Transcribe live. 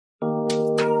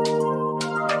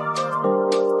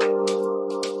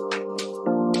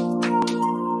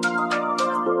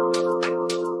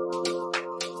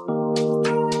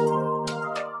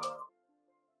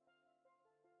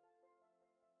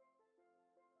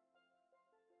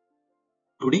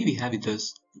Today we have with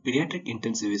us pediatric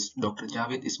intensivist Dr.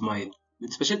 Javed Ismail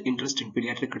with special interest in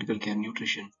pediatric critical care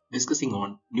nutrition, discussing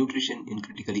on nutrition in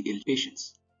critically ill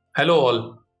patients. Hello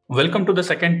all. Welcome to the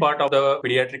second part of the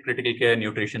Pediatric Critical Care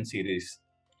Nutrition series.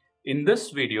 In this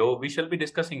video, we shall be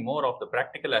discussing more of the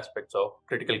practical aspects of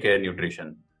critical care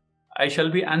nutrition. I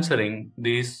shall be answering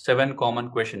these 7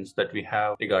 common questions that we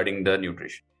have regarding the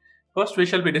nutrition. First, we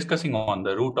shall be discussing on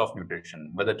the route of nutrition,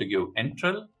 whether to give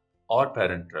enteral or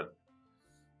parenteral.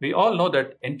 We all know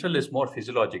that enteral is more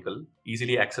physiological,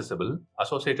 easily accessible,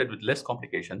 associated with less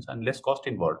complications and less cost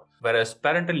involved, whereas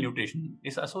parenteral nutrition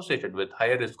is associated with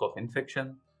higher risk of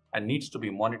infection and needs to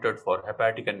be monitored for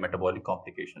hepatic and metabolic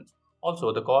complications.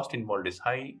 Also, the cost involved is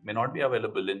high, may not be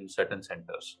available in certain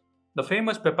centers. The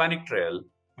famous Pepanic trial,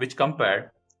 which compared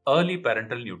early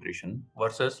parenteral nutrition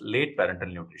versus late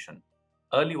parenteral nutrition.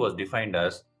 Early was defined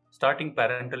as starting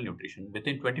parenteral nutrition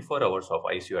within 24 hours of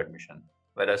ICU admission,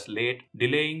 whereas late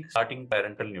delaying starting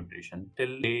parenteral nutrition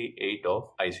till day 8 of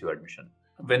ICU admission.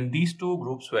 When these two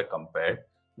groups were compared,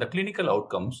 the clinical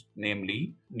outcomes,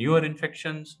 namely newer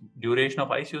infections, duration of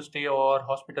ICU stay or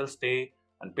hospital stay,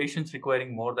 and patients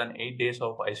requiring more than 8 days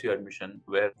of ICU admission,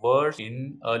 were worse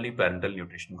in early parenteral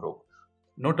nutrition group.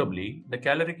 Notably, the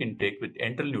caloric intake with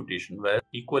enteral nutrition were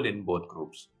equal in both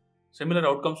groups. Similar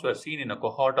outcomes were seen in a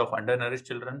cohort of undernourished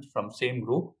children from same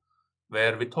group,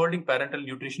 where withholding parenteral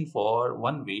nutrition for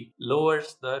 1 week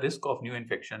lowers the risk of new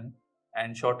infection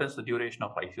and shortens the duration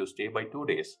of ICU stay by 2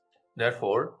 days.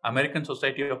 Therefore, American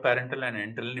Society of Parenteral and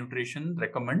Enteral Nutrition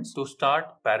recommends to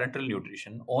start parenteral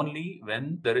nutrition only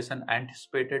when there is an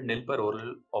anticipated nil per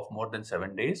oral of more than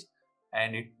 7 days,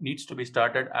 and it needs to be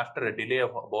started after a delay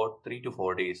of about 3 to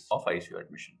 4 days of ICU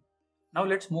admission. Now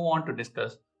let's move on to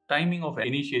discuss timing of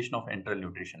initiation of enteral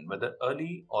nutrition, whether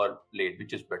early or late,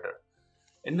 which is better.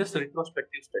 In this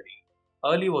retrospective study,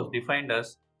 early was defined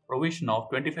as provision of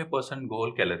 25%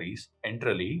 goal calories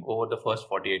enterally over the first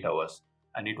 48 hours,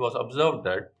 and it was observed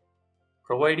that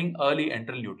providing early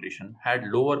enteral nutrition had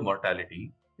lower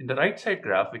mortality. In the right side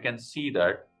graph, we can see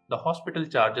that the hospital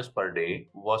charges per day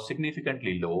was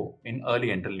significantly low in early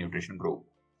enteral nutrition group.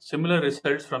 Similar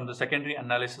results from the secondary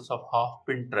analysis of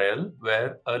half-pint trial,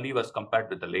 where early was compared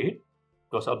with the late.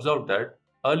 It was observed that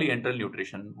early enteral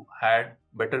nutrition had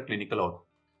better clinical outcomes.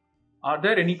 Are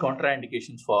there any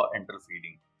contraindications for enteral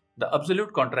feeding? The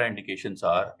absolute contraindications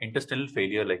are intestinal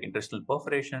failure like intestinal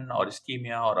perforation or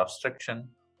ischemia or obstruction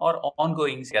or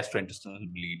ongoing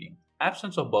gastrointestinal bleeding.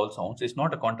 Absence of bowel sounds is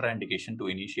not a contraindication to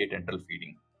initiate enteral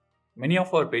feeding. Many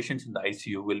of our patients in the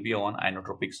ICU will be on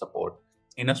inotropic support.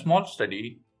 In a small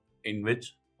study in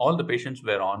which all the patients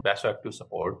were on vasoactive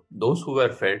support, those who were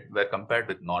fed were compared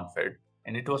with non-fed,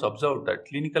 and it was observed that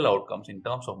clinical outcomes in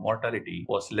terms of mortality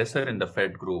was lesser in the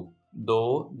fed group,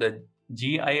 though the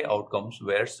GI outcomes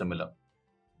were similar.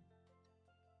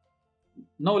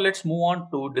 Now let's move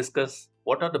on to discuss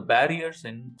what are the barriers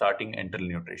in starting enteral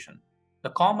nutrition. The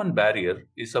common barrier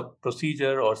is a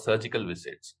procedure or surgical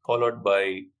visits, followed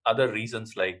by other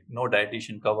reasons like no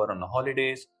dietitian cover on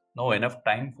holidays, no enough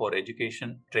time for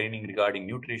education, training regarding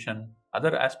nutrition,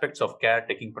 other aspects of care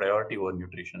taking priority over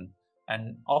nutrition,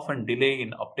 and often delay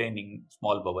in obtaining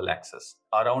small bowel access.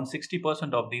 Around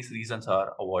 60% of these reasons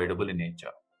are avoidable in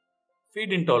nature.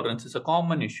 Feed intolerance is a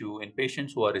common issue in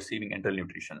patients who are receiving enteral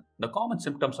nutrition. The common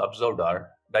symptoms observed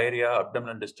are diarrhea,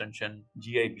 abdominal distension,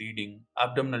 GI bleeding,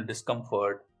 abdominal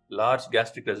discomfort, large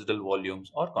gastric residual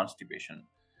volumes, or constipation.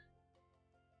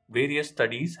 Various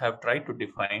studies have tried to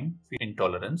define feed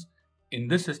intolerance. In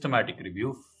this systematic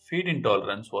review, feed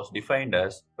intolerance was defined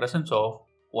as presence of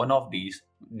one of these,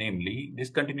 namely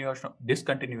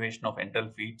discontinuation of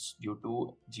enteral feeds due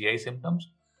to GI symptoms,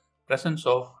 presence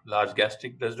of large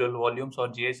gastric residual volumes or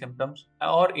GI symptoms,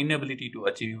 or inability to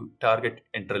achieve target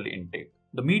enteral intake.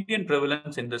 The median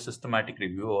prevalence in the systematic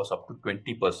review was up to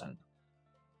 20%.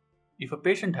 If a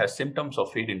patient has symptoms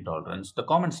of feed intolerance, the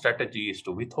common strategy is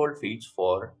to withhold feeds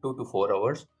for 2 to 4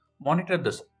 hours, monitor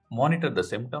the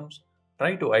symptoms,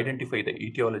 try to identify the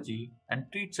etiology, and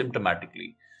treat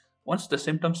symptomatically. Once the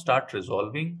symptoms start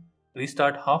resolving,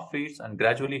 restart half feeds and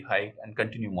gradually hike and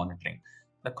continue monitoring.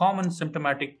 The common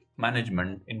symptomatic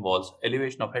management involves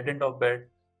elevation of head end of bed,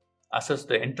 assess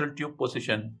the enteral tube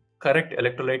position, correct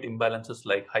electrolyte imbalances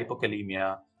like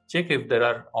hypokalemia, check if there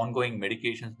are ongoing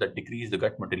medications that decrease the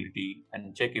gut motility,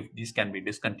 and check if these can be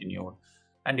discontinued,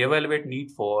 and evaluate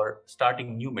need for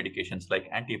starting new medications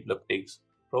like antiepileptics,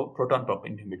 proton pump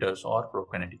inhibitors, or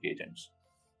prokinetic agents.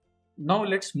 Now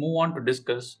let's move on to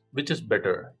discuss which is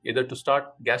better, either to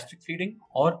start gastric feeding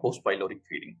or post-pyloric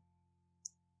feeding.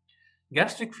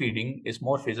 Gastric feeding is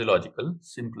more physiological,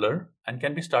 simpler, and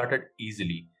can be started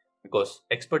easily. because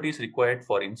expertise required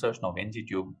for insertion of NG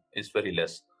tube is very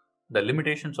less. The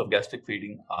limitations of gastric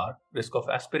feeding are risk of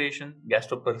aspiration,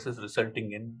 gastroparesis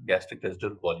resulting in gastric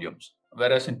residual volumes.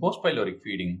 Whereas in post-pyloric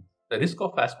feeding, the risk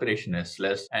of aspiration is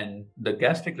less and the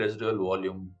gastric residual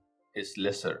volume is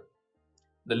lesser.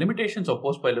 The limitations of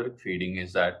post-pyloric feeding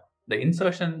is that the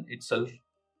insertion itself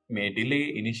may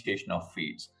delay initiation of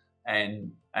feeds.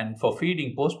 And for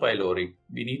feeding post-pyloric,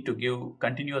 we need to give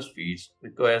continuous feeds,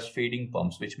 requires feeding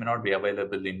pumps which may not be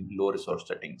available in low resource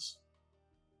settings.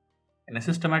 In a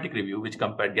systematic review which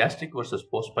compared gastric versus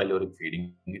post-pyloric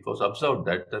feeding, it was observed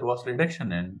that there was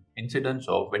reduction in incidence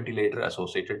of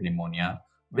ventilator-associated pneumonia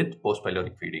with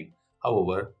post-pyloric feeding.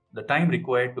 However, the time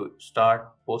required to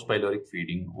start post-pyloric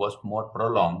feeding was more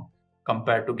prolonged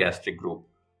compared to gastric group.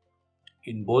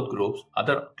 In both groups,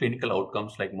 other clinical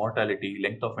outcomes like mortality,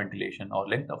 length of ventilation, or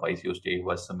length of ICU stay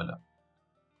was similar.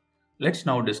 Let's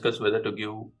now discuss whether to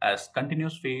give as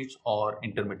continuous feeds or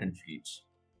intermittent feeds.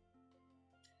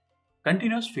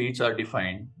 Continuous feeds are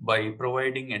defined by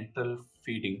providing enteral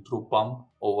feeding through pump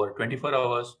over 24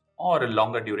 hours or a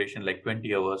longer duration like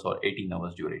 20 hours or 18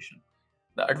 hours duration.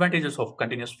 The advantages of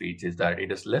continuous feeds is that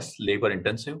it is less labor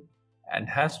intensive and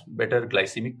has better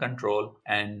glycemic control,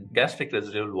 and gastric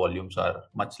residual volumes are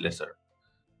much lesser.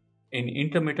 In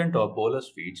intermittent or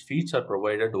bolus feeds, feeds are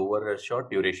provided over a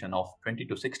short duration of 20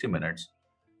 to 60 minutes.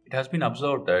 It has been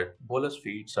observed that bolus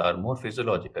feeds are more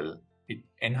physiological. It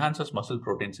enhances muscle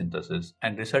protein synthesis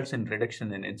and results in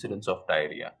reduction in incidence of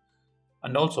diarrhea.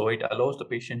 And also, it allows the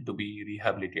patient to be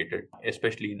rehabilitated,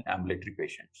 especially in ambulatory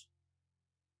patients.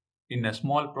 In a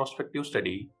small prospective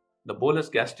study, the bolus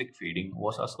gastric feeding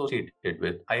was associated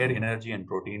with higher energy and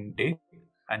protein intake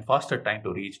and faster time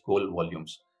to reach goal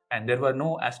volumes, and there were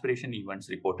no aspiration events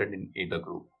reported in either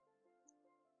group.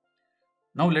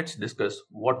 Now let's discuss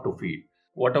what to feed.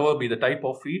 Whatever be the type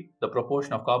of feed, the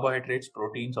proportion of carbohydrates,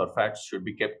 proteins, or fats should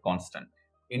be kept constant.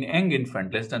 In young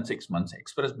infant less than 6 months,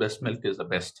 express breast milk is the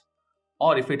best.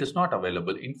 Or if it is not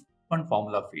available, infant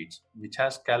formula feeds, which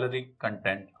has calorie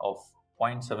content of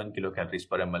 0.7 kilocalories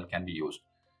per ml, can be used.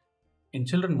 In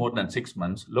children more than 6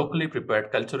 months, locally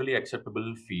prepared culturally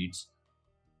acceptable feeds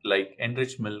like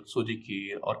enriched milk, suji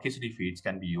kheer, or khichdi feeds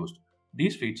can be used.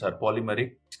 These feeds are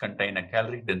polymeric, contain a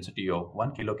calorie density of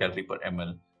 1 kilocalorie per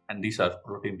ml, and these are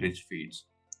protein-rich feeds.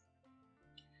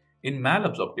 In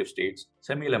malabsorptive states,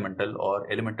 semi-elemental or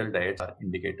elemental diets are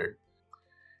indicated.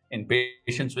 In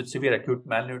patients with severe acute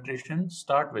malnutrition,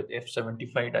 start with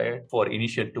F75 diet for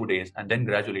initial 2 days and then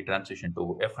gradually transition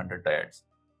to F100 diets.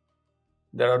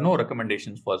 There are no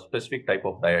recommendations for a specific type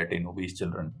of diet in obese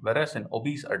children, whereas in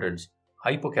obese adults,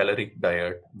 hypocaloric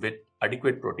diet with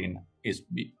adequate protein is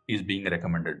being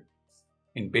recommended.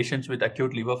 In patients with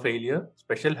acute liver failure,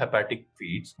 special hepatic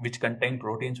feeds which contain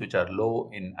proteins which are low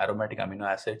in aromatic amino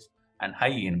acids and high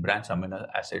in branched amino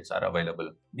acids are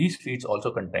available. These feeds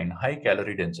also contain high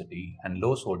calorie density and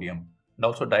low sodium and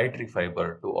also dietary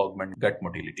fiber to augment gut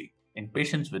motility. In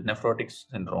patients with nephrotic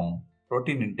syndrome,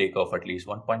 protein intake of at least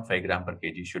 1.5 gram per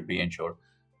kg should be ensured.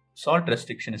 Salt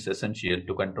restriction is essential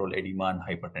to control edema and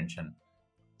hypertension.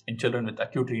 In children with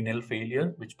acute renal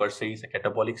failure, which per se is a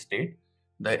catabolic state,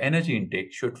 the energy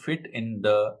intake should fit in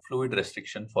the fluid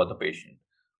restriction for the patient.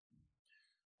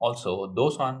 Also,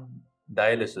 those on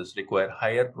dialysis require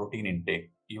higher protein intake,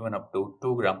 even up to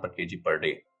 2 gram per kg per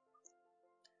day.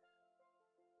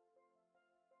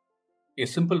 A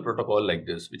simple protocol like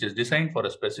this, which is designed for a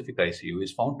specific ICU,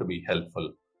 is found to be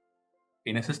helpful.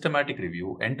 In a systematic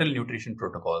review, enteral nutrition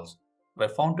protocols were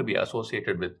found to be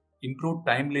associated with improved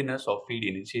timeliness of feed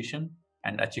initiation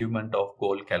and achievement of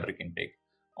goal caloric intake.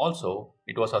 Also,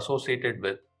 it was associated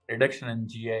with reduction in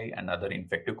GI and other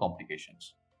infective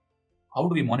complications. How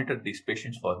do we monitor these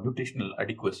patients for nutritional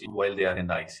adequacy while they are in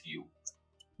the ICU?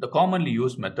 The commonly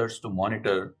used methods to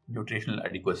monitor nutritional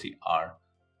adequacy are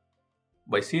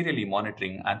by serially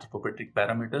monitoring anthropometric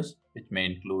parameters, which may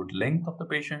include length of the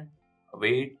patient,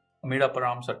 weight, mid-upper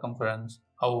arm circumference.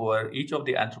 However, each of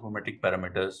the anthropometric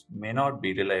parameters may not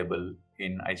be reliable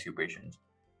in ICU patients.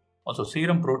 Also,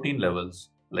 serum protein levels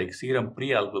like serum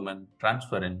prealbumin,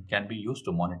 transferrin can be used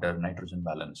to monitor nitrogen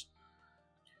balance.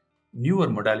 Newer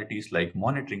modalities like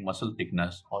monitoring muscle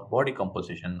thickness or body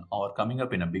composition are coming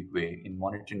up in a big way in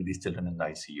monitoring these children in the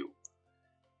ICU.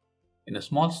 In a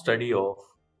small study of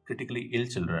critically ill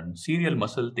children, serial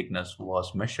muscle thickness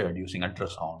was measured using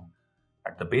ultrasound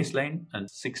at the baseline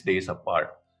and 6 days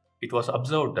apart. It was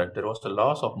observed that there was a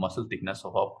loss of muscle thickness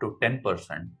of up to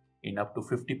 10% in up to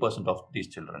 50% of these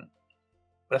children.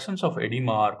 Presence of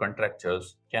edema or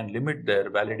contractures can limit their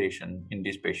validation in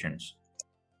these patients.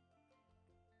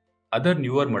 Other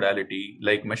newer modality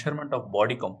like measurement of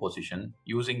body composition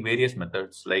using various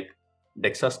methods like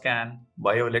DEXA scan,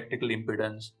 bioelectrical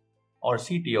impedance, or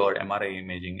CT or MRI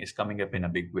imaging is coming up in a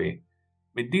big way.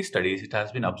 With these studies, it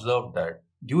has been observed that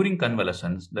during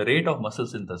convalescence, the rate of muscle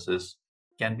synthesis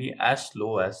can be as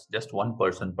low as just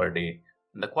 1% per day,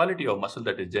 and the quality of muscle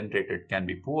that is generated can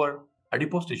be poor.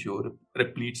 Adipose tissue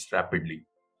repletes rapidly,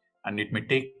 and it may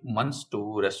take months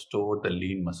to restore the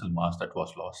lean muscle mass that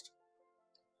was lost.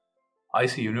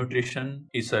 ICU nutrition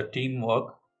is a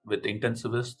teamwork with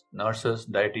intensivists, nurses,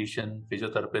 dietitian,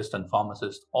 physiotherapists, and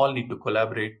pharmacists all need to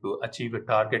collaborate to achieve a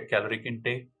target caloric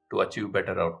intake to achieve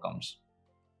better outcomes.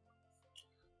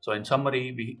 So in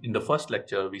summary, in the first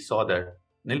lecture, we saw that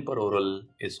nilperoral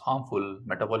is harmful,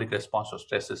 metabolic response to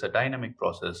stress is a dynamic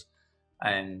process,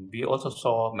 and we also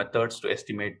saw methods to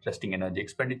estimate resting energy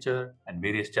expenditure and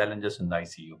various challenges in the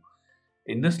ICU.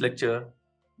 In this lecture,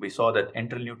 we saw that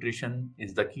enteral nutrition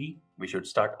is the key. We should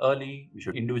start early, we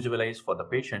should individualize for the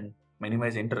patient,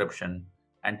 minimize interruption,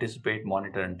 anticipate,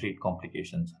 monitor, and treat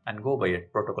complications, and go by a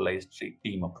protocolized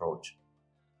team approach.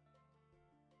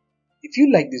 If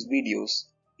you like these videos,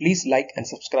 please like and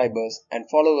subscribe us and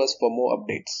follow us for more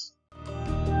updates.